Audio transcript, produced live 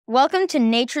Welcome to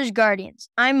Nature's Guardians.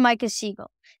 I'm Micah.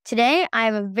 Today, I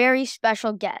have a very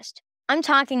special guest. I'm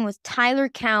talking with Tyler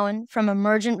Cowen from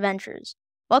Emergent Ventures.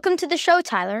 Welcome to the show,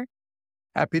 Tyler.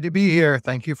 Happy to be here.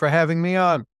 Thank you for having me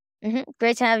on.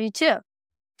 Great to have you, too.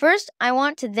 First, I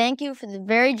want to thank you for the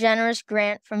very generous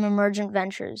grant from Emergent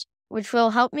Ventures, which will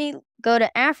help me go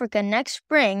to Africa next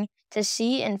spring to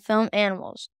see and film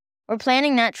animals. We're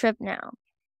planning that trip now.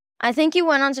 I think you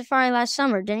went on safari last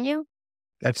summer, didn't you?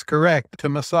 That's correct. To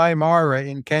Masai Mara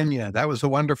in Kenya. That was a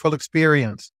wonderful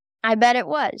experience. I bet it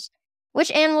was.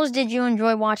 Which animals did you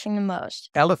enjoy watching the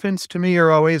most? Elephants to me are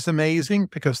always amazing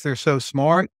because they're so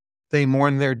smart. They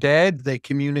mourn their dead. They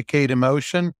communicate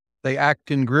emotion. They act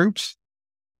in groups.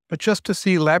 But just to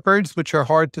see leopards, which are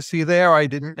hard to see there, I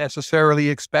didn't necessarily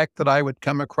expect that I would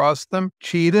come across them.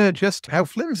 Cheetah, just how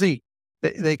flimsy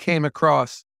they came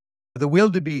across. The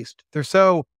wildebeest, they're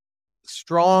so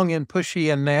strong and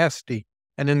pushy and nasty.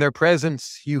 And in their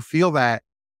presence, you feel that.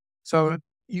 So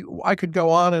I could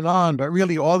go on, but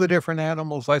really all the different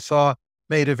animals I saw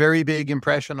made a very big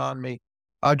impression on me.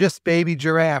 Just baby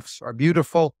giraffes are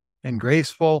beautiful and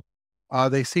graceful.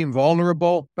 They seem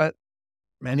vulnerable, but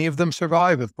many of them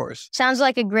survive, of course. Sounds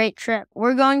like a great trip.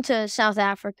 We're going to South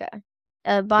Africa,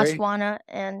 Botswana,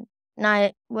 and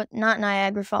not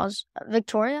Niagara Falls,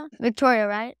 Victoria,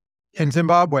 right? In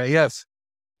Zimbabwe, yes.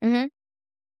 Did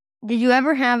you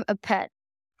ever have a pet?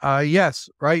 Yes.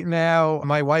 Right now,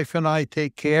 my wife and I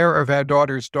take care of our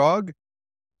daughter's dog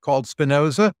called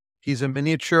Spinoza. He's a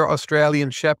miniature Australian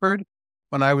Shepherd.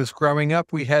 When I was growing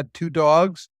up, we had 2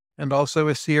 dogs and also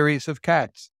a series of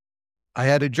cats. I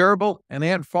had a gerbil, an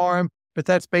ant farm, but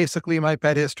that's basically my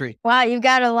pet history. Wow, you've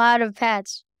got a lot of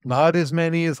pets. Not as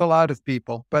many as a lot of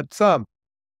people, but some.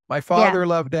 My father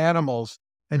loved animals,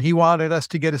 and he wanted us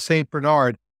to get a St.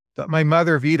 Bernard, but my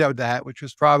mother vetoed that, which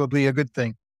was probably a good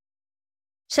thing.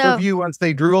 So, her view was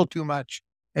they drool too much,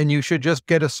 and you should just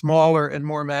get a smaller and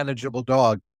more manageable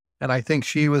dog. And I think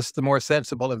she was the more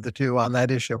sensible of the two on that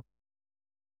issue.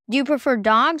 Do you prefer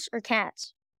dogs or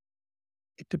cats?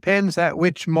 It depends at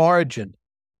which margin.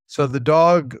 So the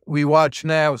dog we watch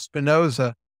now,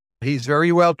 Spinoza, he's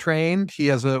very well trained. He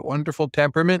has a wonderful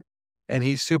temperament, and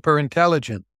he's super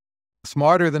intelligent,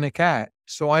 smarter than a cat.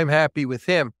 So I'm happy with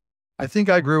him. I think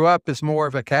I grew up as more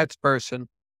of a cats person,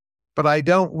 but I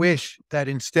don't wish that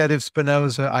instead of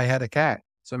Spinoza, I had a cat.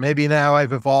 So maybe now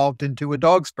I've evolved into a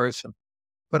dogs person,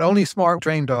 but only smart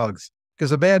trained dogs,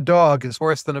 because a bad dog is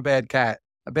worse than a bad cat.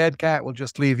 A bad cat will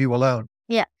just leave you alone.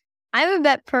 Yeah. I have a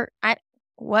pet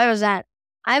what was that?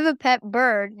 I have a pet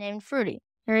bird named Fruity.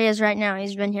 Here he is right now.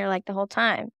 He's been here like the whole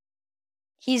time.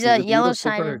 He's a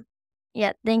yellow-sided.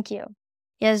 Yeah, thank you.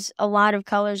 He has a lot of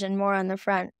colors and more on the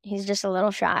front. He's just a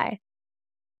little shy.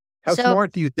 How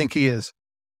smart do you think he is?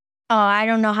 Oh, I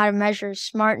don't know how to measure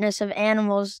smartness of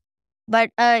animals, but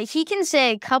he can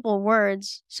say a couple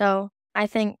words, so I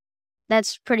think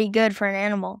that's pretty good for an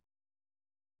animal.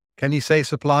 Can he say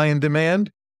supply and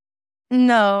demand?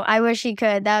 No, I wish he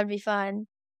could. That would be fun.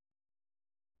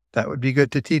 That would be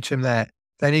good to teach him that.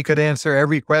 Then he could answer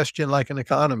every question like an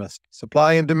economist.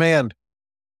 Supply and demand.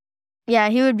 Yeah,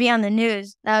 he would be on the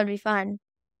news. That would be fun.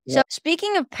 Yeah. So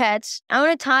speaking of pets, I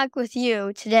want to talk with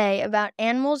you today about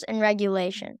animals and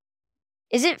regulation.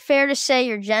 Is it fair to say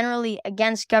you're generally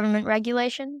against government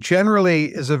regulation? Generally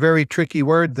is a very tricky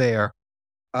word there.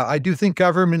 I do think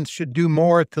governments should do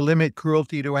more to limit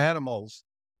cruelty to animals.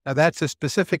 Now, that's a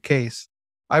specific case.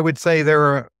 I would say there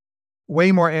are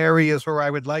way more areas where I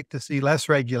would like to see less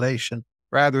regulation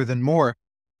rather than more.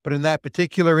 But in that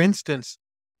particular instance,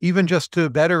 even just to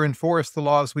better enforce the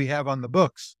laws we have on the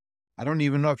books, I don't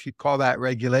even know if you'd call that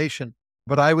regulation,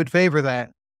 but I would favor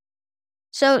that.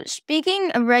 So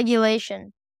speaking of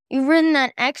regulation, you've written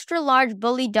that extra large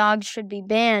bully dogs should be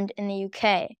banned in the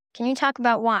UK. Can you talk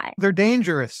about why? They're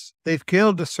dangerous. They've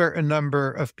killed a certain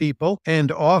number of people,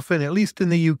 and often, at least in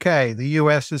the UK, the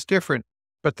US is different,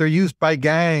 but they're used by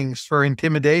gangs for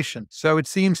intimidation. So it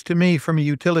seems to me from a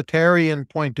utilitarian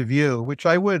point of view, which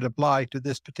I would apply to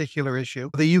this particular issue,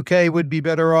 the UK would be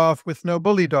better off with no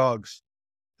bully dogs.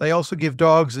 They also give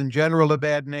dogs in general a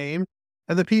bad name,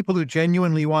 and the people who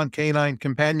genuinely want canine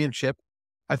companionship,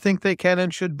 I think they can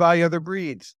and should buy other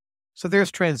breeds. So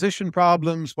there's transition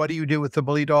problems. What do you do with the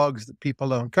bully dogs that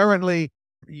people own currently?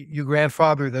 You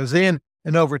grandfather those in,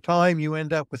 and over time you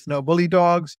end up with no bully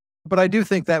dogs. But I do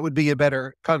think that would be a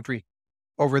better country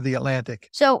over the Atlantic.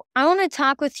 So I want to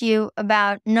talk with you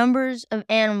about numbers of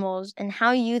animals and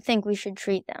how you think we should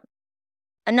treat them.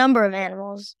 A number of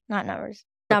animals, not numbers,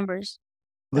 numbers.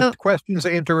 The questions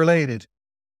are interrelated.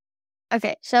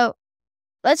 Okay, so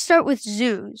let's start with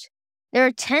zoos. There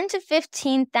are 10 to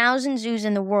 15,000 zoos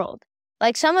in the world.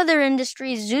 Like some other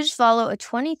industries, zoos follow a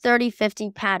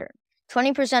 20-30-50 pattern.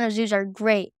 20% of zoos are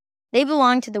great. They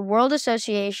belong to the World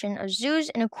Association of Zoos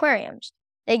and Aquariums.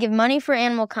 They give money for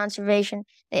animal conservation,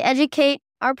 they educate,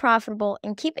 are profitable,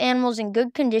 and keep animals in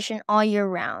good condition all year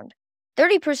round.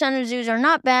 30% of zoos are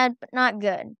not bad, but not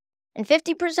good. And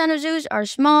 50% of zoos are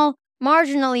small,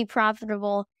 marginally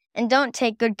profitable, and don't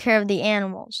take good care of the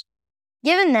animals.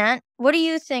 Given that, what do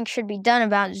you think should be done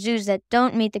about zoos that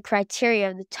don't meet the criteria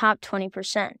of the top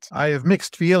 20%? I have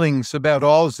mixed feelings about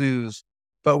all zoos,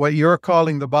 but what you're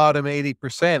calling the bottom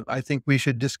 80%, I think we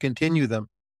should discontinue them.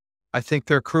 I think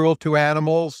they're cruel to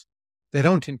animals. They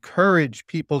don't encourage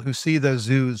people who see those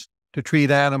zoos to treat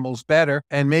animals better.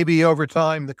 And maybe over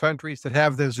time, the countries that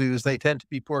have those zoos, they tend to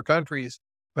be poor countries.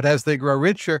 But as they grow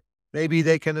richer, maybe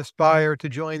they can aspire to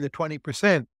join the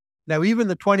 20%. Now, even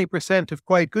the 20% of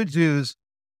quite good zoos,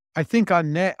 I think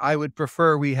on net, I would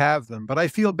prefer we have them, but I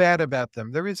feel bad about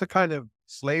them. There is a kind of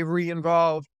slavery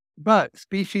involved, but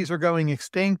species are going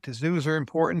extinct. Zoos are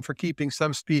important for keeping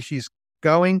some species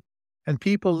going, and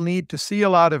people need to see a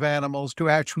lot of animals to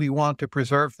actually want to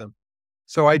preserve them.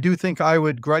 So I do think I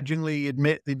would grudgingly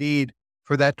admit the need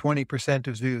for that 20%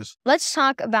 of zoos. Let's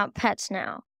talk about pets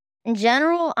now. In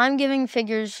general, I'm giving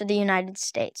figures for the United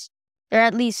States. There are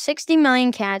at least 60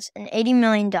 million cats and 80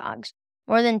 million dogs.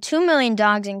 More than 2 million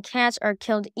dogs and cats are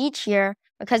killed each year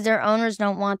because their owners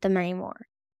don't want them anymore.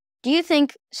 Do you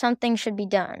think something should be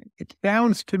done? It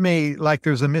sounds to me like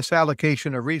there's a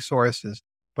misallocation of resources,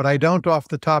 but I don't off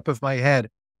the top of my head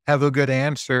have a good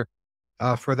answer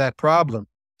for that problem.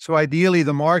 So ideally,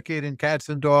 the market in cats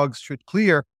and dogs should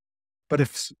clear. But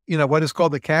if, what is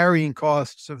called the carrying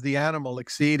costs of the animal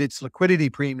exceed its liquidity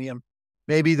premium,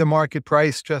 maybe the market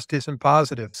price just isn't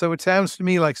positive. So it sounds to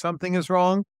me like something is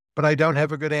wrong, but I don't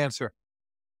have a good answer.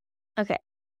 Okay.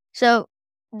 So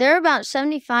there are about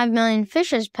 75 million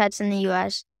fish as pets in the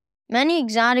U.S. Many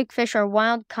exotic fish are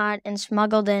wild caught and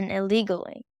smuggled in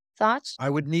illegally. Thoughts? I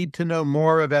would need to know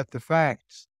more about the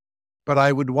facts, but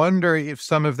I would wonder if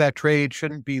some of that trade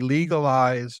shouldn't be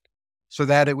legalized so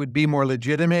that it would be more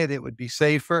legitimate, it would be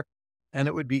safer, and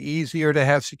it would be easier to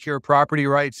have secure property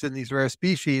rights in these rare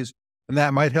species, and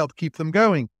that might help keep them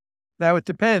going. Now, it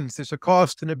depends. There's a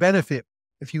cost and a benefit.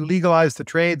 If you legalize the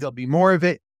trade, there'll be more of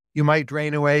it. You might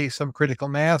drain away some critical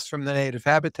mass from the native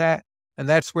habitat, and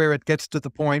that's where it gets to the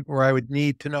point where I would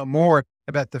need to know more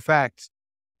about the facts.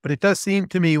 But it does seem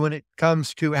to me when it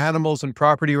comes to animals and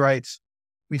property rights,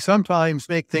 we sometimes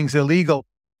make things illegal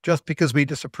just because we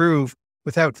disapprove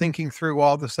without thinking through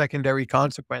all the secondary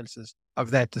consequences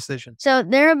of that decision. So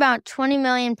there are about 20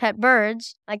 million pet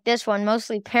birds, like this one,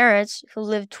 mostly parrots, who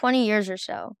live 20 years or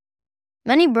so.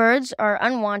 Many birds are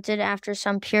unwanted after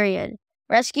some period.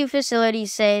 Rescue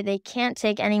facilities say they can't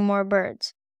take any more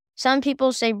birds. Some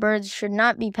people say birds should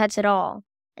not be pets at all.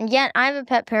 And yet I have a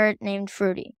pet parrot named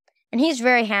Fruity, and he's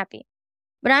very happy.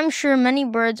 But I'm sure many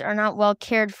birds are not well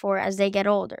cared for as they get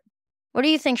older. What do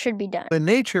you think should be done? In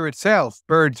nature itself,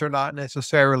 birds are not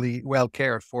necessarily well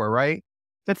cared for, right?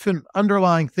 That's an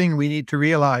underlying thing we need to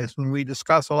realize when we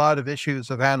discuss a lot of issues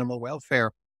of animal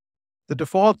welfare. The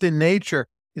default in nature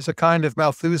is a kind of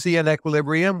Malthusian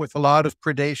equilibrium with a lot of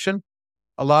predation,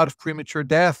 a lot of premature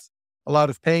death, a lot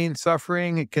of pain,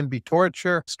 suffering. It can be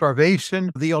torture,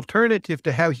 starvation. The alternative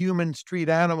to how humans treat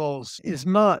animals is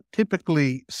not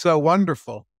typically so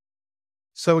wonderful.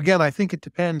 So again, I think it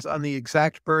depends on the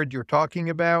exact bird you're talking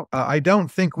about. I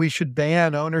don't think we should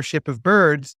ban ownership of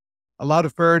birds. A lot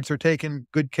of birds are taken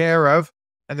good care of,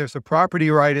 and there's a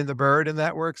property right in the bird, and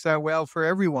that works out well for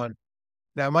everyone.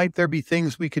 Now, might there be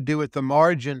things we could do at the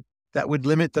margin that would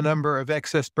limit the number of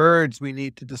excess birds we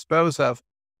need to dispose of?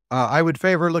 I would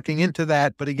favor looking into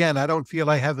that, but again, I don't feel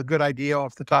I have a good idea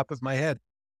off the top of my head.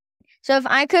 So if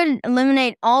I could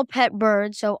eliminate all pet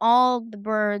birds, so all the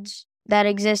birds that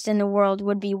exist in the world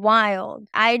would be wild,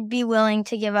 I'd be willing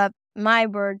to give up my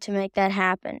bird to make that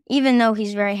happen, even though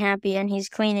he's very happy and he's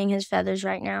cleaning his feathers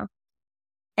right now.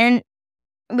 And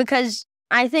because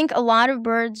I think a lot of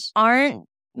birds aren't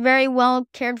very well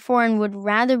cared for and would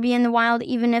rather be in the wild,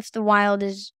 even if the wild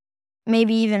is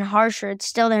maybe even harsher. It's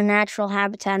still their natural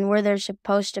habitat and where they're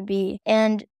supposed to be.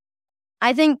 And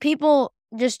I think people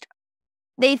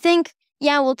they think,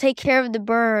 yeah, we'll take care of the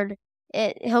bird.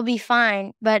 He'll be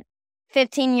fine. But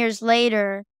 15 years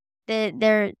later,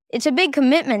 it's a big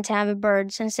commitment to have a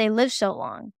bird since they live so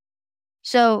long.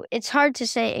 So it's hard to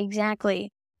say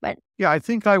exactly. But yeah, I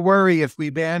think I worry if we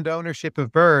banned ownership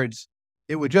of birds,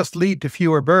 it would just lead to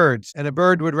fewer birds, and a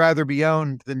bird would rather be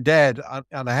owned than dead,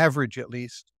 on average at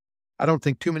least. I don't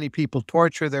think too many people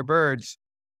torture their birds.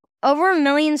 Over 1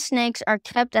 million snakes are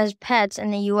kept as pets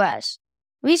in the U.S.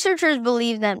 Researchers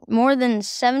believe that more than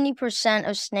 70%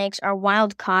 of snakes are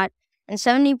wild caught, and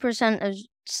 70% of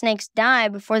snakes die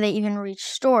before they even reach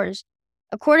stores.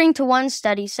 According to one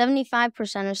study,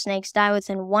 75% of snakes die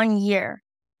within 1 year,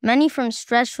 many from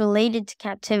stress related to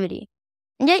captivity.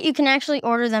 And yet you can actually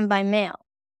order them by mail.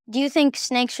 Do you think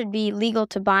snakes should be legal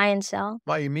to buy and sell?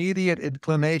 My immediate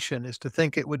inclination is to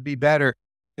think it would be better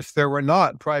if there were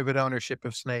not private ownership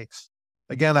of snakes.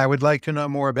 Again, I would like to know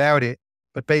more about it,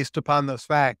 but based upon those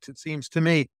facts, it seems to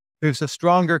me there's a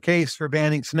stronger case for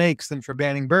banning snakes than for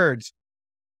banning birds.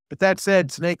 But that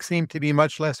said, snakes seem to be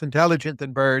much less intelligent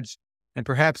than birds, and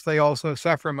perhaps they also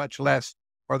suffer much less,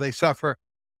 or they suffer,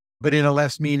 but in a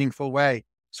less meaningful way.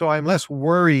 So I'm less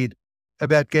worried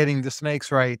about getting the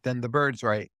snakes right than the birds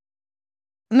right.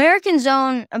 Americans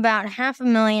own about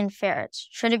 500,000 ferrets.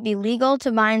 Should it be legal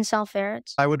to buy and sell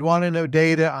ferrets? I would want to know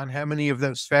data on how many of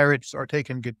those ferrets are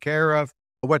taken good care of,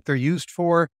 what they're used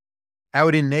for.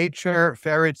 Out in nature,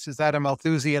 ferrets, is that a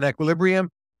Malthusian equilibrium?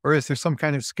 Or is there some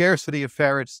kind of scarcity of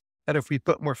ferrets that if we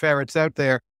put more ferrets out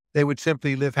there, they would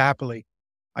simply live happily?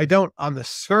 I don't, on the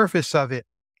surface of it,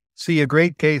 see a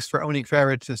great case for owning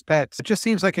ferrets as pets. It just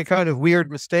seems like a kind of weird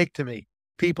mistake to me.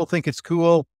 People think it's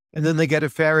cool, and then they get a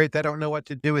ferret. They don't know what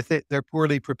to do with it. They're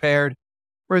poorly prepared.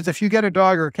 Whereas if you get a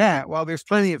dog or a cat, while there's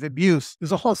plenty of abuse,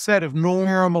 there's a whole set of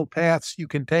normal paths you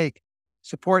can take.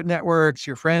 Support networks,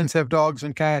 your friends have dogs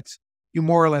and cats. You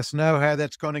more or less know how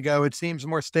that's going to go. It seems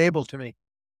more stable to me.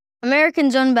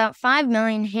 Americans own about 5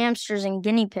 million hamsters and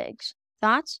guinea pigs.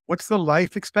 Thoughts? What's the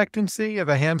life expectancy of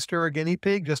a hamster or guinea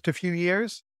pig? Just a few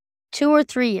years? 2 or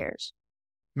 3 years.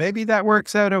 Maybe that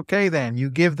works out okay then. You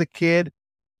give the kid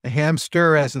a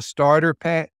hamster as a starter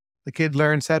pet. The kid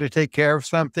learns how to take care of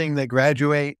something. They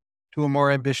graduate to a more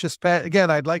ambitious pet.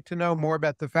 Again, I'd like to know more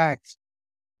about the facts,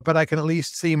 but I can at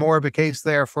least see more of a case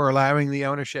there for allowing the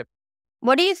ownership.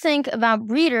 What do you think about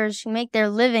breeders who make their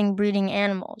living breeding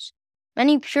animals?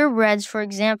 Many purebreds, for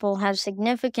example, have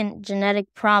significant genetic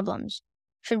problems.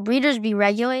 Should breeders be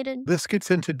regulated? This gets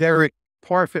into Derek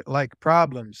Parfit-like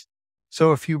problems.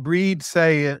 So if you breed,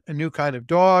 say, a new kind of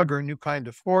dog or a new kind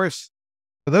of horse,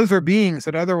 those are beings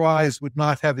that otherwise would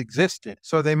not have existed.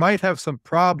 So they might have some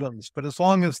problems, but as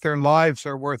long as their lives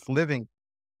are worth living,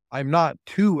 I'm not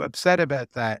too upset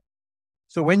about that.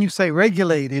 So when you say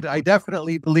regulated, I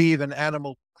definitely believe in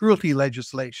animal cruelty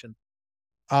legislation.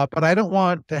 But I don't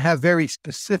want to have very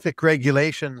specific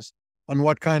regulations on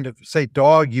what kind of, say,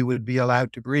 dog you would be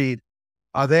allowed to breed.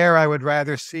 There, I would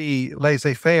rather see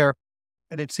laissez-faire.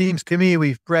 And it seems to me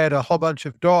we've bred a whole bunch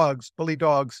of dogs, bully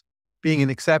dogs being an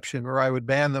exception, where I would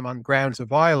ban them on grounds of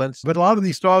violence. But a lot of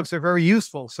these dogs are very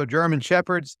useful. So German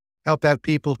Shepherds help out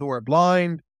people who are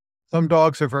blind. Some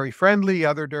dogs are very friendly.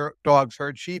 Other dogs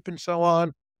herd sheep and so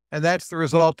on. And that's the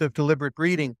result of deliberate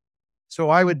breeding. So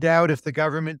I would doubt if the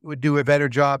government would do a better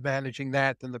job managing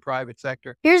that than the private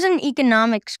sector. Here's an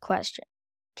economics question.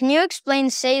 Can you explain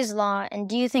Say's law, and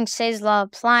do you think Say's law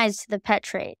applies to the pet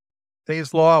trade?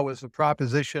 Say's law was a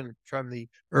proposition from the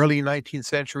early 19th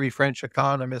century French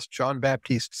economist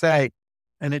Jean-Baptiste Say,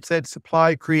 and it said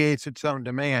supply creates its own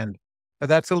demand. Now,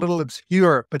 that's a little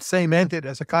obscure, but Say meant it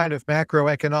as a kind of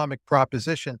macroeconomic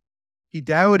proposition. He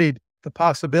doubted the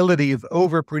possibility of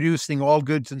overproducing all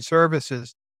goods and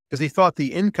services because he thought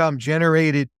the income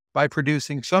generated by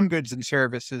producing some goods and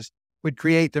services would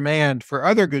create demand for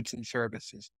other goods and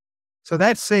services. So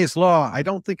that's Say's law. I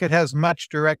don't think it has much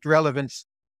direct relevance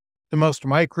to most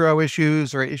micro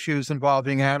issues or issues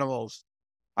involving animals.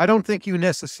 I don't think you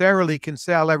necessarily can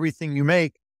sell everything you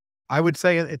make. I would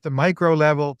say at the micro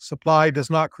level, supply does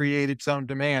not create its own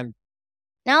demand.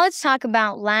 Now let's talk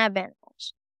about lab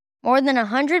animals. More than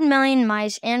 100 million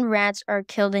mice and rats are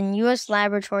killed in U.S.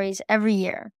 laboratories every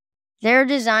year. They're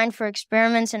designed for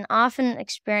experiments and often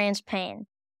experience pain.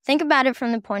 Think about it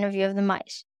from the point of view of the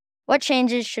mice. What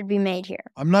changes should be made here?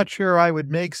 I'm not sure I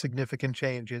would make significant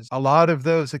changes. A lot of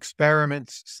those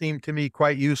experiments seem to me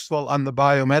quite useful on the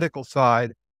biomedical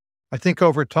side. I think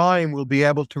over time we'll be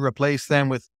able to replace them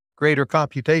with greater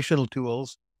computational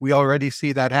tools. We already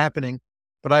see that happening,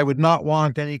 but I would not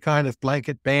want any kind of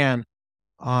blanket ban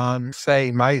on,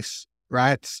 say, mice,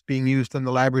 rats being used in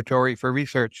the laboratory for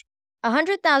research.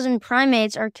 100,000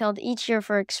 primates are killed each year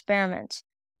for experiments.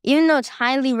 Even though it's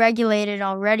highly regulated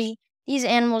already, these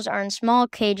animals are in small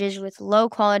cages with low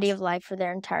quality of life for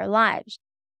their entire lives.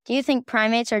 Do you think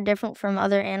primates are different from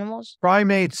other animals?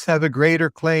 Primates have a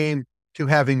greater claim to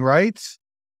having rights,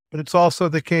 but it's also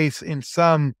the case in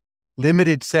some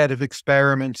limited set of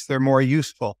experiments they're more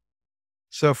useful.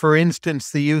 So, for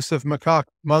instance, the use of macaque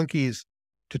monkeys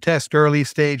to test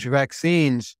early-stage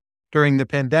vaccines during the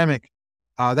pandemic,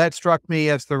 that struck me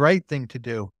as the right thing to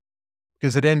do.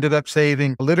 because it ended up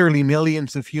saving literally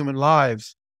millions of human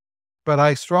lives. But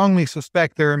I strongly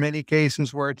suspect there are many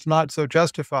cases where it's not so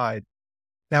justified.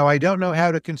 Now, I don't know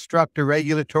how to construct a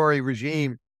regulatory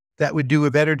regime that would do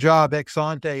a better job ex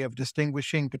ante of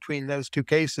distinguishing between those two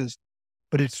cases,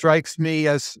 but it strikes me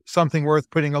as something worth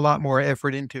putting a lot more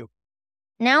effort into.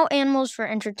 Now, animals for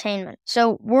entertainment.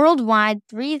 So, worldwide,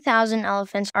 3,000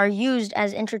 elephants are used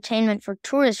as entertainment for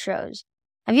tourist shows.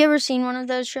 Have you ever seen one of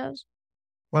those shows?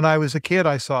 When I was a kid,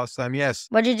 I saw some, yes.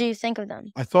 What did you think of them?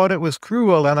 I thought it was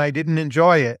cruel and I didn't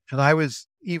enjoy it. And I was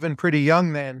even pretty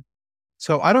young then.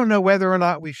 So I don't know whether or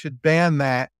not we should ban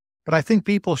that, but I think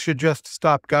people should just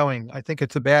stop going. I think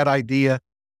it's a bad idea.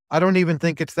 I don't even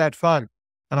think it's that fun.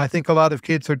 And I think a lot of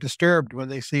kids are disturbed when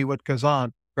they see what goes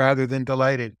on rather than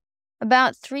delighted.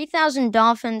 About 3,000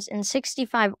 dolphins and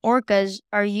 65 orcas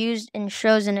are used in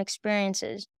shows and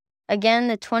experiences. Again,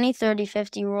 the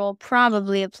 20-30-50 rule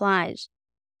probably applies.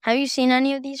 Have you seen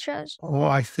any of these shows? Oh,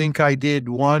 I think I did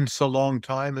once a long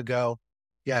time ago.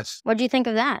 Yes. What do you think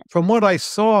of that? From what I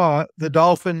saw, the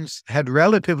dolphins had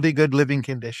relatively good living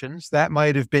conditions. That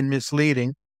might have been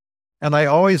misleading. And I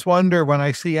always wonder when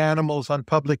I see animals on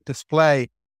public display,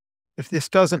 if this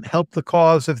doesn't help the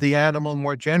cause of the animal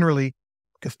more generally,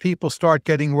 because people start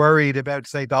getting worried about,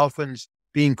 say, dolphins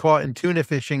being caught in tuna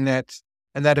fishing nets,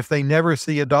 and that if they never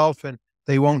see a dolphin,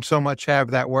 they won't so much have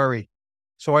that worry.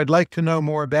 So I'd like to know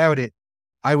more about it.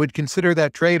 I would consider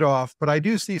that trade-off, but I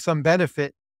do see some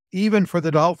benefit, even for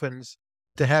the dolphins,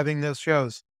 to having those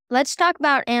shows. Let's talk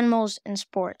about animals in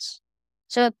sports.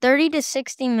 So 30 to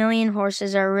 60 million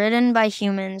horses are ridden by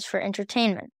humans for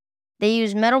entertainment. They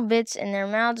use metal bits in their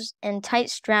mouths and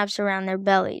tight straps around their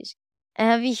bellies. A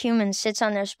heavy human sits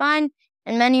on their spine,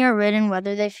 and many are ridden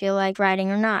whether they feel like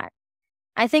riding or not.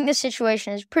 I think the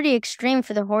situation is pretty extreme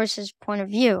for the horse's point of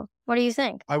view. What do you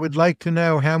think? I would like to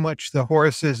know how much the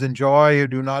horses enjoy or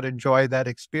do not enjoy that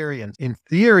experience. In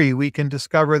theory, we can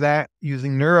discover that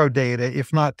using neurodata.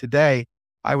 If not today,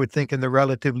 I would think in the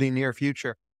relatively near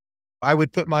future. I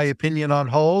would put my opinion on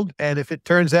hold, and if it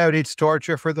turns out it's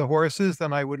torture for the horses,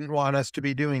 then I wouldn't want us to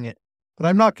be doing it. But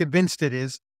I'm not convinced it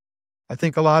is. I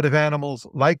think a lot of animals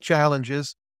like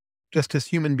challenges, just as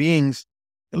human beings.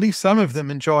 At least some of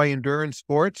them enjoy endurance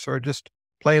sports or just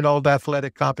plain old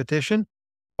athletic competition.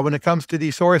 But when it comes to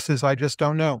these horses, I just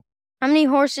don't know. How many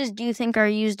horses do you think are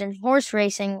used in horse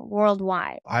racing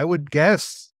worldwide? I would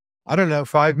guess, I don't know,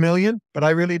 5 million, but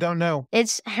I really don't know.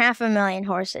 It's 500,000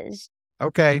 horses.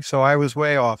 Okay, so I was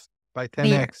way off by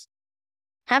 10x.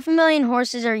 500,000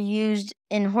 horses are used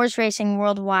in horse racing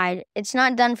worldwide. It's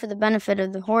not done for the benefit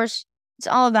of the horse. It's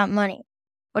all about money.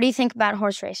 What do you think about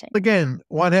horse racing? Again,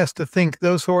 one has to think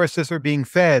those horses are being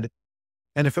fed.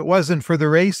 And if it wasn't for the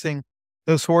racing,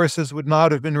 those horses would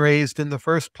not have been raised in the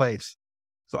first place.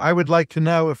 So I would like to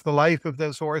know if the life of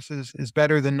those horses is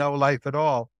better than no life at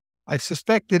all. I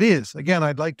suspect it is. Again,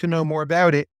 I'd like to know more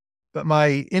about it, but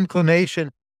my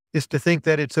inclination is to think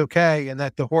that it's okay and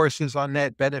that the horses on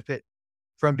net benefit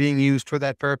from being used for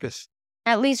that purpose.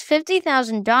 At least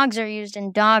 50,000 dogs are used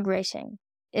in dog racing.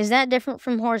 Is that different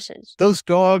from horses? Those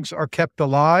dogs are kept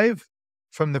alive.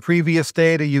 From the previous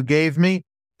data you gave me,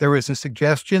 there was a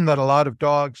suggestion that a lot of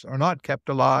dogs are not kept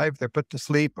alive. They're put to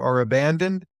sleep or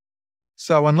abandoned.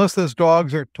 So unless those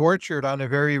dogs are tortured on a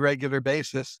very regular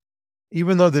basis,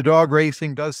 even though the dog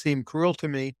racing does seem cruel to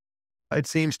me, it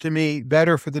seems to me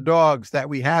better for the dogs that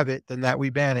we have it than that we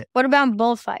ban it. What about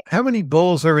bullfights? How many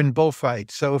bulls are in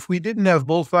bullfights? So if we didn't have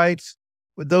bullfights,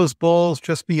 would those bulls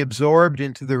just be absorbed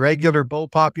into the regular bull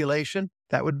population?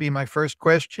 That would be my first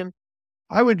question.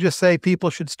 I would just say people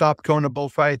should stop going to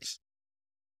bullfights.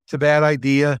 It's a bad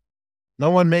idea. No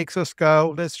one makes us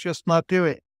go. Let's just not do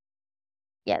it.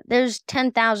 Yeah, there's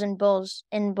 10,000 bulls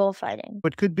in bullfighting.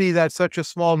 It could be that such a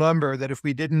small number that if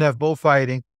we didn't have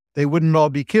bullfighting, they wouldn't all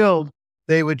be killed.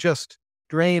 They would just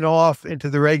drain off into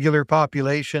the regular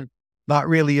population, not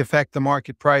really affect the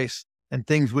market price, and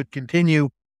things would continue.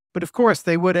 But of course,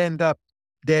 they would end up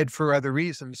dead for other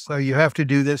reasons. So you have to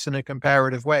do this in a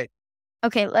comparative way.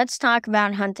 Okay, let's talk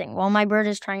about hunting while my bird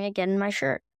is trying to get in my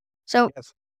shirt. So,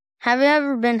 Yes. Have you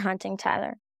ever been hunting,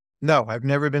 Tyler? No, I've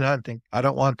never been hunting. I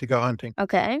don't want to go hunting.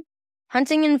 Okay.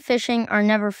 Hunting and fishing are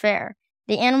never fair.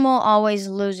 The animal always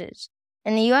loses.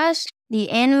 In the U.S., the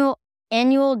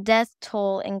annual death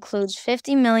toll includes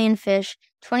 50 million fish,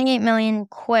 28 million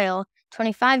quail,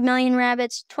 25 million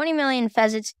rabbits, 20 million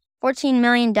pheasants, 14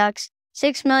 million ducks,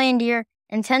 6 million deer,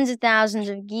 and tens of thousands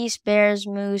of geese, bears,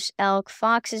 moose, elk,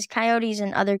 foxes, coyotes,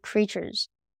 and other creatures.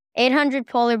 800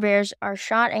 polar bears are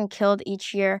shot and killed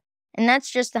each year, and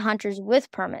that's just the hunters with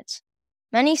permits.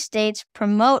 Many states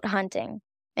promote hunting.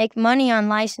 make money on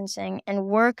licensing, and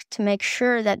work to make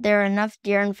sure that there are enough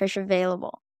deer and fish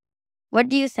available. What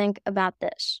do you think about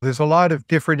this? There's a lot of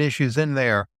different issues in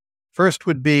there. First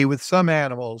would be with some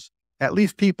animals, at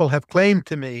least people have claimed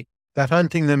to me that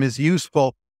hunting them is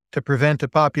useful to prevent a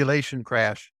population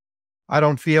crash. I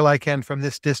don't feel I can, from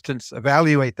this distance,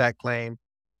 evaluate that claim,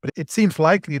 but it seems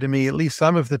likely to me, at least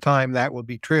some of the time, that will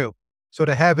be true. So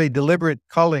to have a deliberate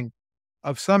culling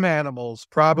of some animals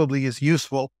probably is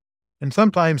useful, and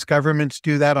sometimes governments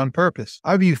do that on purpose.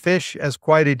 I view fish as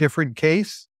quite a different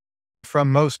case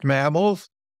from most mammals.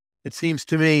 It seems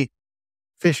to me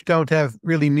fish don't have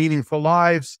really meaningful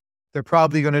lives. They're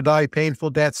probably going to die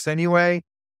painful deaths anyway.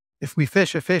 If we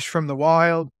fish a fish from the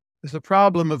wild, there's a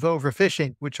problem of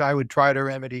overfishing, which I would try to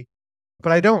remedy.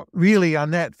 But I don't really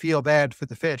on that feel bad for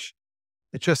the fish.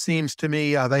 It just seems to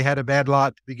me they had a bad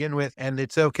lot to begin with, and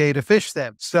it's okay to fish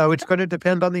them. So it's going to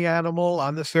depend on the animal,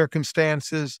 on the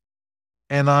circumstances,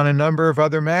 and on a number of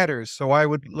other matters. So I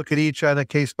would look at each on a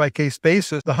case-by-case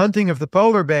basis. The hunting of the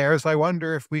polar bears, I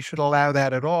wonder if we should allow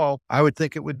that at all. I would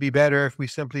think it would be better if we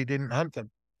simply didn't hunt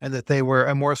them and that they were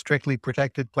a more strictly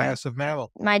protected class of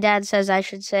mammal. My dad says I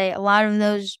should say a lot of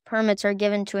those permits are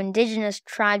given to indigenous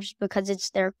tribes because it's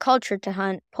their culture to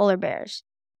hunt polar bears.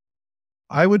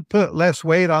 I would put less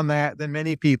weight on that than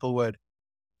many people would.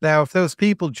 Now, if those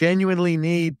people genuinely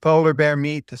need polar bear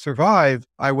meat to survive,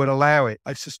 I would allow it.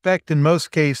 I suspect in most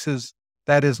cases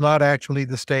that is not actually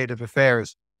the state of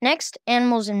affairs. Next,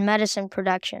 animals in medicine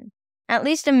production. At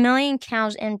least 1 million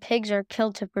cows and pigs are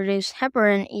killed to produce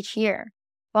heparin each year.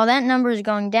 While that number is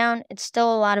going down, it's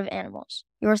still a lot of animals.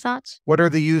 Your thoughts? What are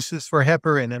the uses for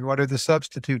heparin and what are the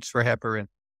substitutes for heparin?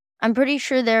 I'm pretty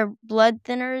sure they're blood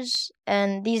thinners,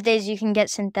 and these days you can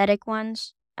get synthetic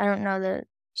ones. I don't know the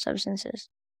substances.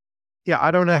 Yeah,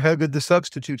 I don't know how good the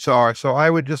substitutes are, so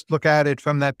I would just look at it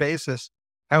from that basis.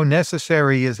 How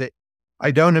necessary is it?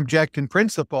 I don't object in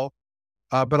principle,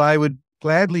 but I would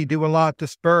gladly do a lot to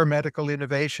spur medical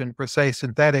innovation for, say,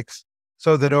 synthetics,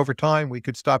 so that over time we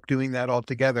could stop doing that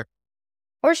altogether.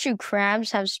 Horseshoe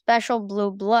crabs have special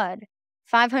blue blood.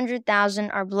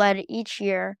 500,000 are bled each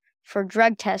year for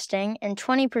drug testing, and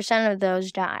 20% of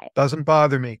those die. Doesn't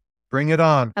bother me. Bring it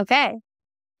on. Okay,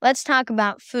 let's talk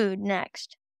about food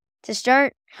next. To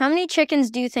start, how many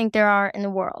chickens do you think there are in the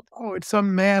world? Oh, it's a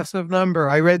massive number.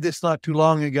 I read this not too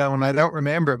long ago and I don't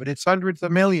remember, but it's hundreds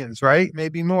of millions, right?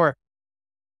 Maybe more.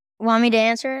 Want me to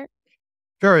answer it?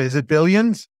 Sure. Is it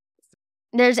billions?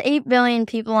 There's 8 billion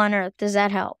people on Earth. Does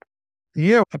that help?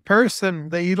 Yeah, a person,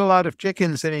 they eat a lot of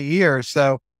chickens in a year.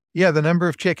 So, yeah, the number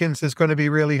of chickens is going to be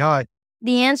really high.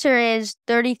 The answer is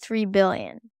 33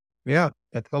 billion. Yeah,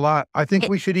 that's a lot. I think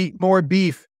we should eat more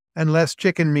beef and less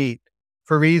chicken meat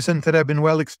for reasons that have been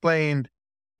well explained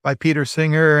by Peter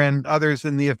Singer and others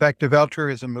in the effective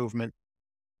altruism movement.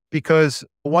 Because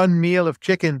one meal of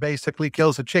chicken basically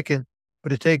kills a chicken,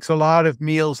 but it takes a lot of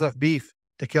meals of beef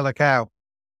to kill a cow.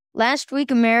 Last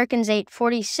week, Americans ate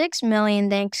 46 million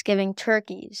Thanksgiving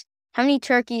turkeys. How many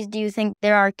turkeys do you think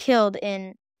there are killed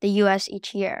in the U.S.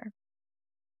 each year?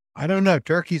 I don't know.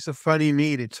 Turkey's a funny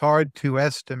meat. It's hard to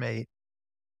estimate.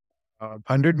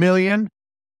 100 million?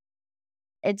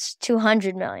 It's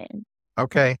 200 million.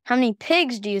 Okay. How many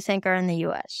pigs do you think are in the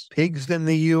U.S.? Pigs in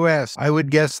the U.S. I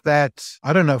would guess that's,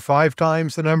 5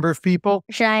 times the number of people.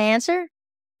 Should I answer?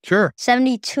 Sure.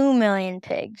 72 million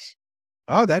pigs.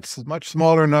 Oh, that's a much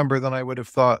smaller number than I would have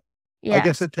thought. Yeah. I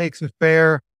guess it takes a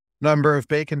fair number of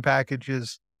bacon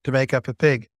packages to make up a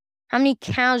pig. How many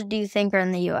cows do you think are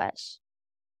in the U.S.?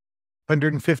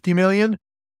 150 million?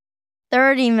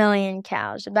 30 million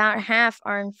cows. About half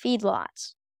are in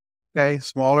feedlots. Okay,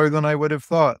 smaller than I would have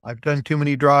thought. I've done too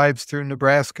many drives through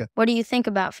Nebraska. What do you think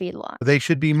about feedlots? They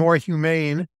should be more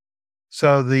humane.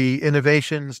 So the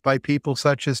innovations by people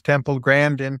such as Temple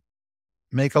Grandin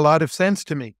make a lot of sense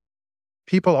to me.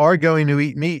 People are going to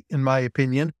eat meat, in my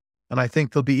opinion, and I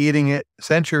think they'll be eating it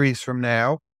centuries from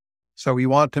now. So we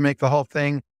want to make the whole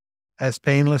thing as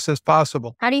painless as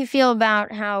possible. How do you feel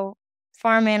about how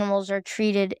farm animals are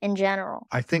treated in general?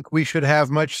 I think we should have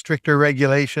much stricter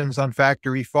regulations on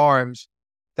factory farms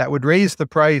that would raise the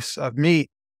price of meat.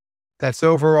 That's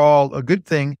overall a good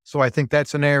thing. So I think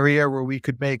that's an area where we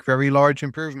could make very large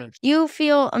improvements. You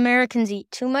feel Americans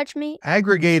eat too much meat?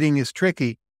 Aggregating is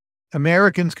tricky.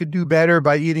 Americans could do better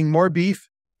by eating more beef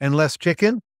and less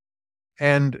chicken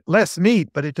and less meat,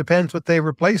 but it depends what they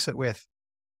replace it with.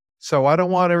 So I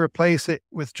don't want to replace it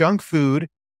with junk food.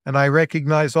 And I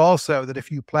recognize also that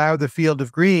if you plow the field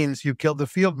of greens, you kill the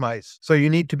field mice. So you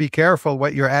need to be careful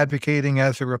what you're advocating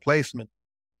as a replacement.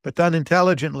 But done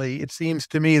intelligently, it seems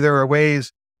to me there are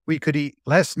ways we could eat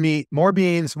less meat, more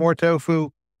beans, more tofu,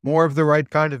 more of the right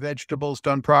kind of vegetables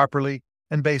done properly,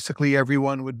 and basically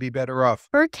everyone would be better off.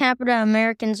 Per capita,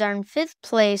 Americans are in 5th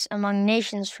place among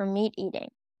nations for meat eating.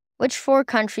 Which 4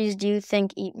 countries do you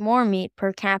think eat more meat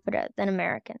per capita than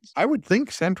Americans? I would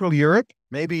think Central Europe,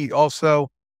 maybe also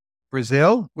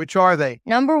Brazil. Which are they?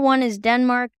 Number 1 is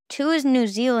Denmark, 2 is New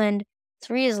Zealand,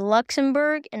 3 is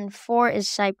Luxembourg, and 4 is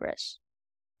Cyprus.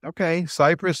 Okay,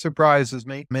 Cyprus surprises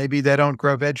me. Maybe they don't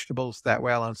grow vegetables that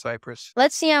well on Cyprus.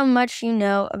 Let's see how much you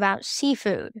know about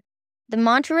seafood. The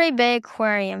Monterey Bay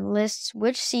Aquarium lists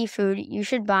which seafood you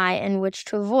should buy and which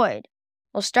to avoid.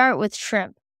 We'll start with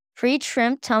shrimp. For each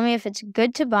shrimp, tell me if it's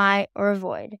good to buy or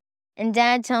avoid. And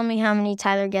Dad, tell me how many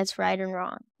Tyler gets right and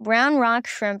wrong. Brown rock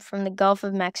shrimp from the Gulf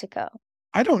of Mexico.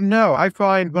 I don't know. I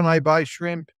find when I buy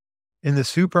shrimp in the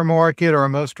supermarket or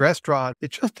most restaurants,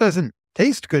 it just doesn't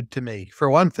taste good to me, for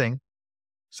one thing.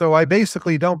 So I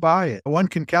basically don't buy it. One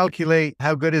can calculate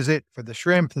how good is it for the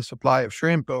shrimp, the supply of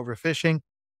shrimp, overfishing.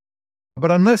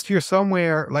 But unless you're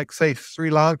somewhere like, say, Sri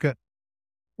Lanka,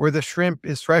 where the shrimp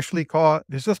is freshly caught,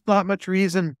 there's just not much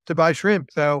reason to buy shrimp.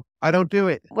 So I don't do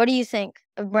it. What do you think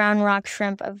of brown rock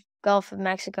shrimp of Gulf of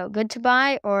Mexico? Good to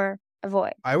buy or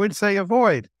avoid? I would say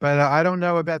avoid, but I don't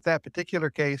know about that particular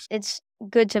case. It's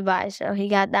good to buy, so he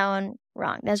got that one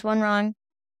wrong. That's one wrong.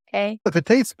 Okay. If it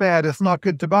tastes bad, it's not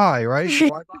good to buy, right?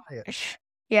 Why buy it?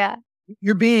 Yeah.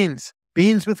 Your beans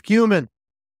with cumin,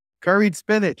 curried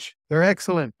spinach. They're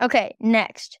excellent. Okay,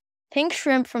 next. Pink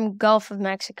shrimp from Gulf of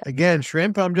Mexico. Again,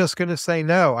 shrimp, I'm just going to say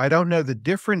no. I don't know the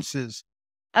differences.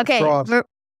 Okay, across.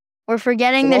 we're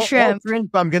forgetting the All shrimp.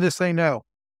 I'm going to say no.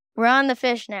 We're on the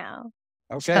fish now.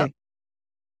 Okay. So,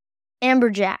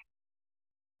 amberjack.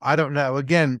 I don't know.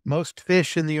 Again, most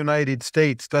fish in the United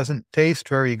States doesn't taste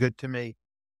very good to me.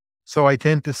 So I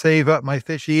tend to save up my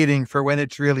fish eating for when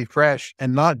it's really fresh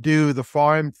and not do the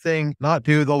farm thing, not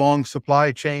do the long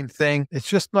supply chain thing. It's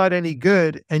just not any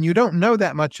good. And you don't know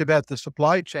that much about the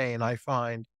supply chain, I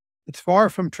find. It's far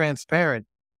from transparent.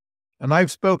 And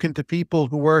I've spoken to people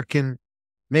who work in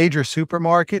major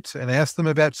supermarkets and asked them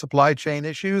about supply chain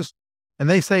issues. And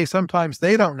they say sometimes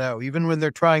they don't know, even when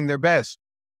they're trying their best.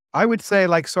 I would say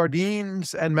like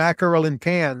sardines and mackerel in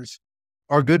cans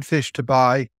are good fish to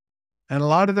buy. And a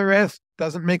lot of the rest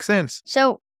doesn't make sense.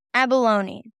 So,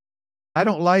 abalone. I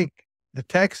don't like the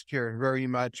texture very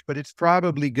much, but it's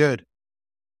probably good.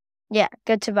 Yeah,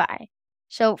 good to buy.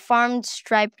 So, farmed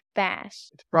striped bass.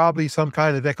 It's probably some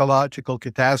kind of ecological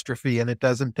catastrophe and it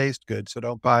doesn't taste good, so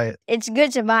don't buy it. It's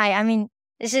good to buy. I mean,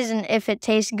 this isn't if it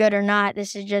tastes good or not.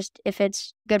 This is just if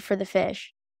it's good for the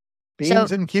fish.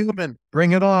 Beans and cumin,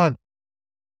 bring it on.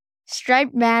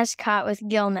 Striped bass caught with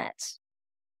gill nets.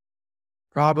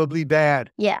 Probably bad.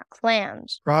 Yeah,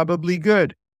 clams. Probably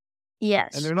good.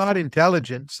 Yes. And they're not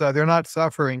intelligent, so they're not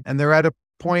suffering. And they're at a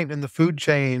point in the food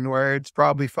chain where it's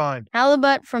probably fine.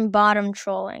 Halibut from bottom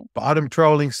trolling. Bottom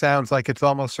trolling sounds like it's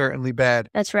almost certainly bad.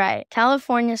 That's right.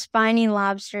 California spiny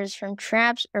lobsters from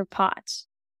traps or pots.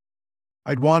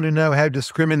 I'd want to know how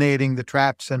discriminating the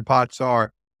traps and pots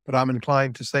are, but I'm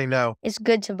inclined to say no. It's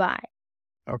good to buy.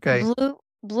 Okay.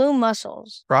 Blue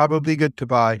mussels. Probably good to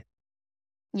buy.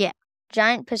 Yeah.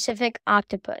 Giant Pacific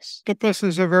octopus.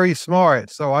 Octopuses are very smart,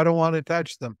 so I don't want to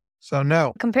touch them. So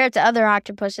no. Compared to other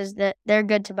octopuses, they're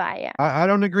good to buy, yeah. I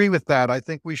don't agree with that. I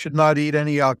think we should not eat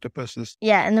any octopuses.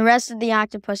 Yeah, and the rest of the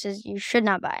octopuses you should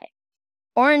not buy.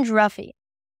 Orange roughy.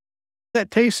 That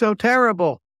tastes so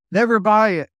terrible. Never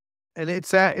buy it. And it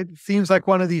seems like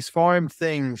one of these farm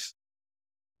things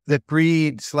that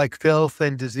breeds like filth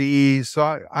and disease.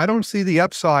 So I don't see the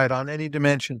upside on any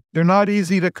dimension. They're not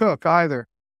easy to cook either.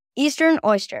 Eastern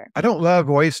oyster. I don't love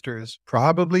oysters.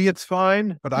 Probably it's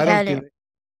fine, but I don't do it.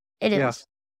 It is. Yeah.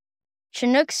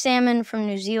 Chinook salmon from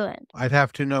New Zealand. I'd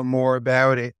have to know more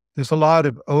about it. There's a lot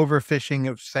of overfishing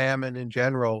of salmon in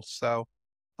general, so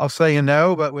I'll say a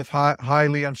no, but with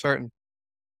highly uncertain.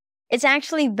 It's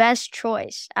actually best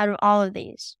choice out of all of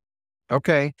these.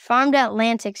 Okay. Farmed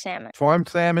Atlantic salmon. Farmed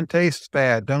salmon tastes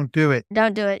bad. Don't do it.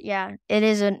 Don't do it, yeah. It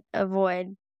is an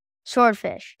avoid.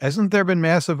 Swordfish. Hasn't there been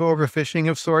massive overfishing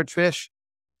of swordfish?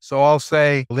 So I'll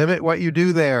say limit what you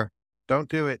do there. Don't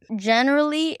do it.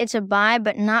 Generally, it's a buy,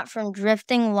 but not from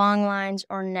drifting long lines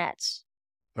or nets.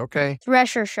 Okay.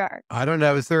 Thresher shark. I don't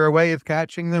know. Is there a way of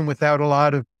catching them without a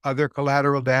lot of other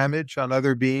collateral damage on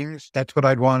other beings? That's what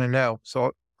I'd want to know.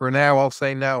 So for now, I'll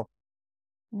say no.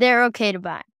 They're okay to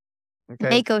buy. Okay.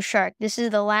 Mako shark. This is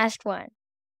the last one.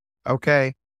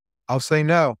 Okay. I'll say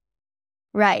no.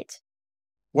 Right.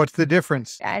 What's the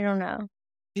difference? I don't know.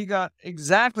 He got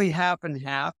exactly half and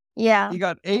half. Yeah. He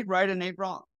got 8 right and 8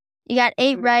 wrong. You got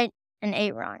 8 right and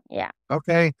 8 wrong. Yeah.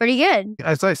 Okay. Pretty good.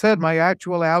 As I said, my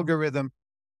actual algorithm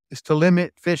is to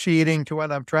limit fish eating to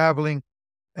when I'm traveling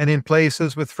and in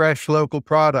places with fresh local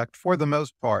product for the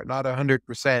most part, not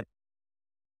 100%.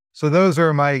 So those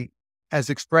are my, as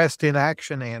expressed in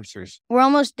action, answers. We're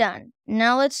almost done.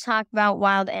 Now let's talk about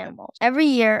wild animals. Every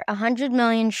year, 100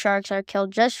 million sharks are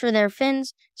killed just for their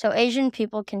fins, so Asian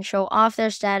people can show off their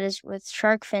status with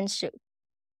shark fin soup.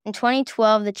 In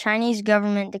 2012, the Chinese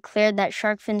government declared that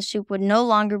shark fin soup would no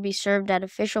longer be served at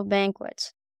official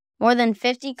banquets. More than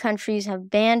 50 countries have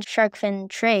banned shark fin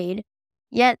trade,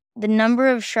 yet the number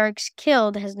of sharks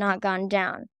killed has not gone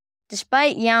down.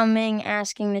 Despite Yao Ming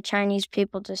asking the Chinese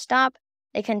people to stop,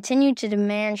 they continue to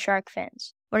demand shark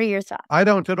fins. What are your thoughts? I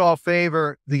don't at all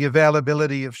favor the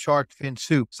availability of shark fin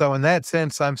soup, so in that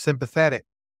sense, I'm sympathetic.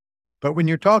 But when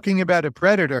you're talking about a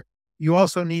predator, you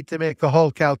also need to make the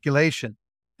whole calculation.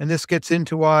 And this gets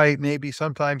into why maybe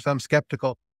sometimes I'm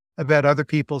skeptical about other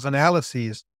people's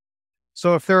analyses.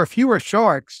 So if there are fewer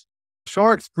sharks,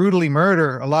 sharks brutally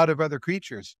murder a lot of other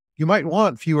creatures. You might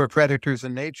want fewer predators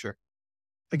in nature.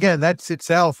 Again, that's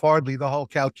itself hardly the whole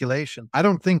calculation. I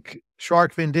don't think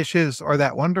shark fin dishes are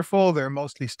that wonderful. They're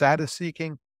mostly status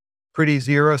seeking, pretty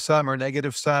zero sum or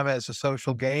negative sum as a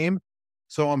social game.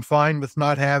 So I'm fine with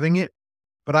not having it.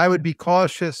 But I would be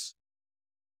cautious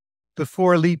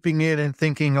before leaping in and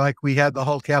thinking like we had the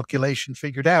whole calculation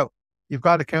figured out. You've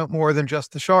got to count more than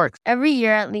just the sharks. Every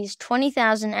year, at least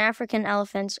 20,000 African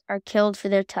elephants are killed for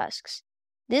their tusks.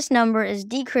 This number is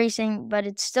decreasing, but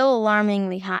it's still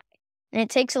alarmingly high, and it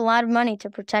takes a lot of money to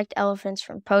protect elephants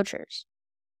from poachers.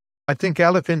 I think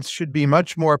elephants should be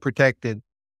much more protected,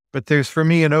 but there's for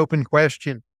me an open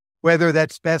question whether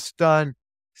that's best done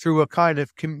through a kind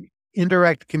of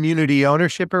indirect community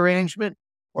ownership arrangement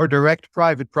or direct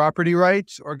private property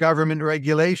rights or government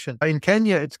regulation. In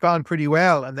Kenya, it's gone pretty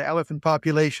well, and the elephant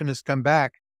population has come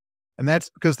back. And that's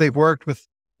because they've worked with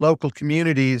local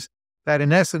communities that,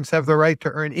 in essence, have the right to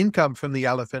earn income from the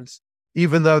elephants,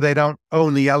 even though they don't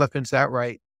own the elephants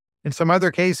outright. In some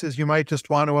other cases, you might just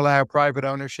want to allow private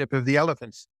ownership of the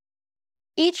elephants.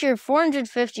 Each year,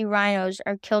 450 rhinos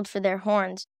are killed for their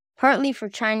horns, partly for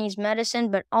Chinese medicine,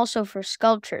 but also for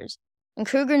sculptures. In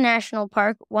Kruger National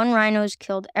Park, one rhino is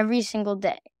killed every single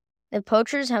day. The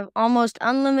poachers have almost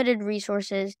unlimited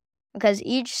resources because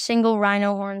each single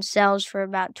rhino horn sells for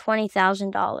about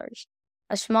 $20,000.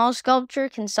 A small sculpture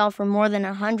can sell for more than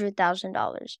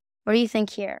 $100,000. What do you think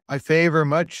here? I favor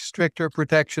much stricter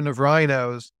protection of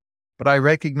rhinos, but I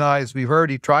recognize we've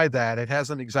already tried that. It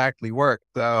hasn't exactly worked,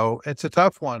 though it's a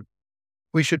tough one.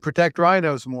 We should protect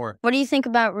rhinos more. What do you think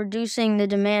about reducing the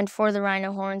demand for the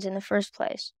rhino horns in the first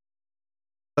place?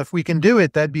 If we can do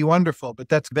it, that'd be wonderful, but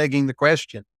that's begging the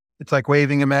question. It's like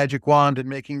waving a magic wand and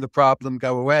making the problem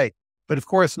go away. But of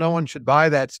course, no one should buy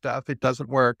that stuff. It doesn't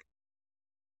work.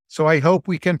 So I hope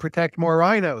we can protect more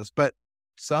rhinos, but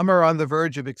some are on the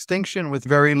verge of extinction with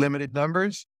very limited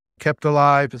numbers, kept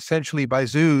alive essentially by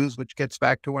zoos, which gets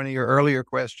back to one of your earlier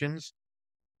questions.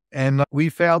 And we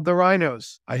failed the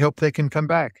rhinos. I hope they can come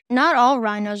back. Not all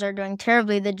rhinos are doing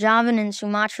terribly. The Javan and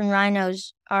Sumatran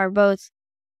rhinos are both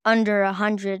under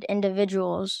 100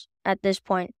 individuals at this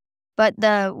point. But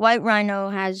the white rhino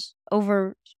has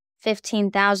over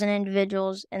 15,000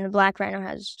 individuals, and the black rhino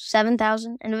has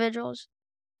 7,000 individuals.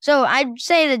 So I'd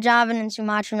say the Javan and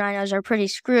Sumatran rhinos are pretty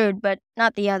screwed, but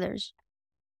not the others.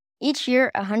 Each year,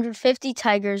 150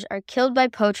 tigers are killed by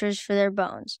poachers for their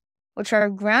bones, which are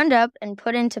ground up and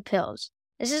put into pills.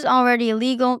 This is already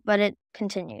illegal, but it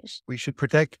continues. We should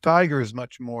protect tigers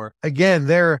much more. Again,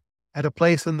 they're at a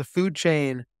place in the food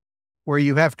chain where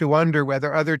you have to wonder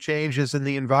whether other changes in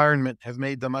the environment have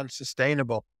made them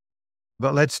unsustainable.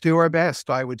 But let's do our best,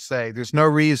 I would say. There's no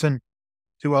reason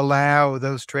to allow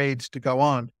those trades to go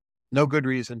on. No good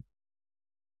reason.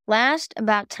 Last,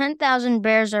 about 10,000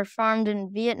 bears are farmed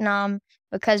in Vietnam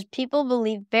because people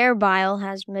believe bear bile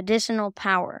has medicinal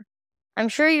power. I'm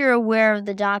sure you're aware of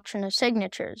the doctrine of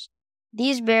signatures.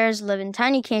 These bears live in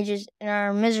tiny cages and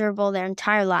are miserable their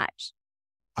entire lives.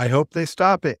 I hope they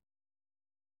stop it.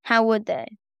 How would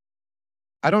they?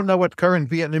 I don't know what current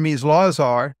Vietnamese laws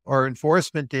are or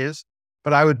enforcement is,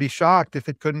 but I would be shocked if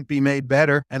it couldn't be made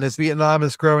better. And as Vietnam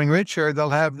is growing richer, they'll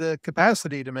have the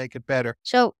capacity to make it better.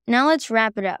 So now let's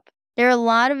wrap it up. There are a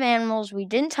lot of animals we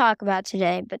didn't talk about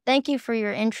today, but thank you for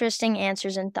your interesting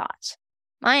answers and thoughts.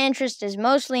 My interest is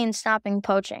mostly in stopping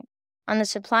poaching. On the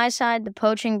supply side, the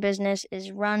poaching business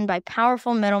is run by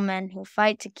powerful middlemen who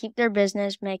fight to keep their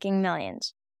business making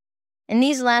millions. In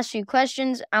these last few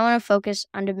questions, I want to focus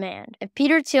on demand. If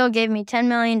Peter Thiel gave me $10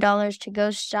 million to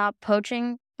go stop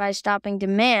poaching by stopping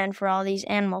demand for all these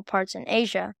animal parts in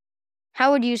Asia, How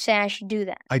would you say I should do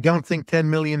that? I don't think $10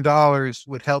 million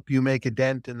would help you make a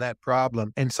dent in that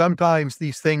problem. And sometimes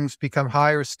these things become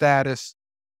higher status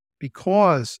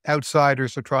because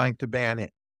outsiders are trying to ban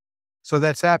it. So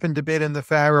that's happened a bit in the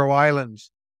Faroe Islands,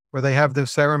 where they have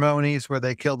those ceremonies where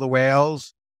they kill the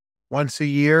whales once a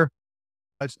year.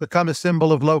 It's become a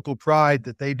symbol of local pride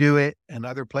that they do it and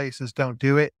other places don't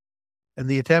do it. And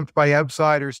the attempt by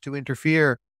outsiders to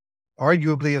interfere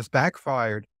arguably has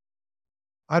backfired.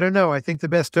 I don't know. I think the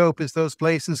best hope is those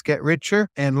places get richer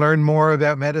and learn more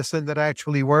about medicine that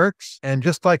actually works. And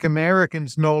just like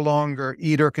Americans no longer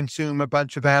eat or consume a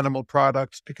bunch of animal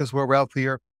products because we're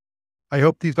wealthier, I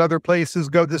hope these other places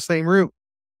go the same route.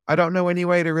 I don't know any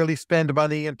way to really spend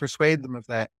money and persuade them of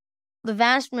that. The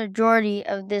vast majority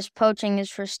of this poaching is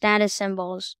for status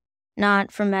symbols, not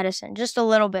for medicine, just a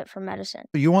little bit for medicine.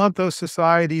 You want those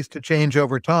societies to change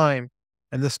over time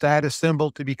and the status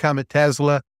symbol to become a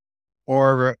Tesla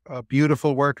or a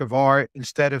beautiful work of art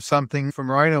instead of something from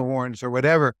rhino horns or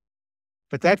whatever.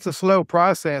 But that's a slow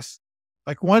process.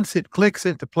 Like once it clicks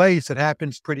into place, it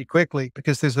happens pretty quickly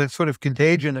because there's a sort of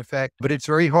contagion effect, but it's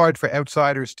very hard for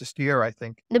outsiders to steer, I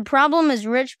think. The problem is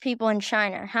rich people in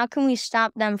China. How can we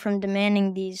stop them from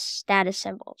demanding these status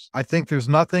symbols? I think there's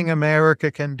nothing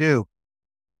America can do.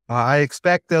 I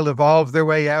expect they'll evolve their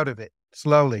way out of it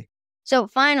slowly. So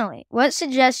finally, what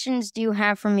suggestions do you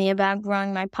have for me about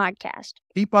growing my podcast?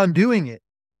 Keep on doing it.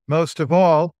 Most of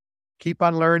all, keep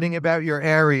on learning about your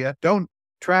area. Don't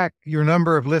track your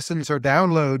number of listens or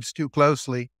downloads too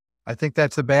closely. I think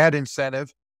that's a bad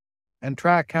incentive. And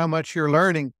track how much you're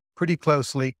learning pretty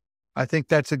closely. I think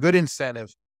that's a good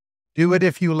incentive. Do it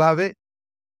if you love it.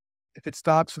 If it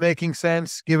stops making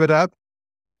sense, give it up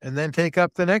and then take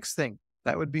up the next thing.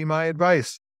 That would be my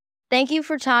advice. Thank you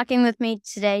for talking with me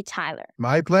today, Tyler.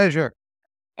 My pleasure.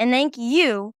 And thank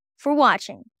you for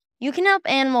watching. You can help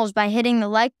animals by hitting the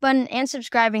like button and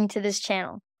subscribing to this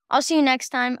channel. I'll see you next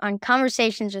time on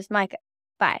Conversations with Micah.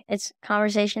 Bye. It's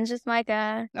Conversations with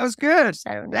Micah. That was good.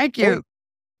 Thank you.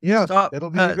 Yeah, it'll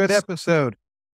be a good episode.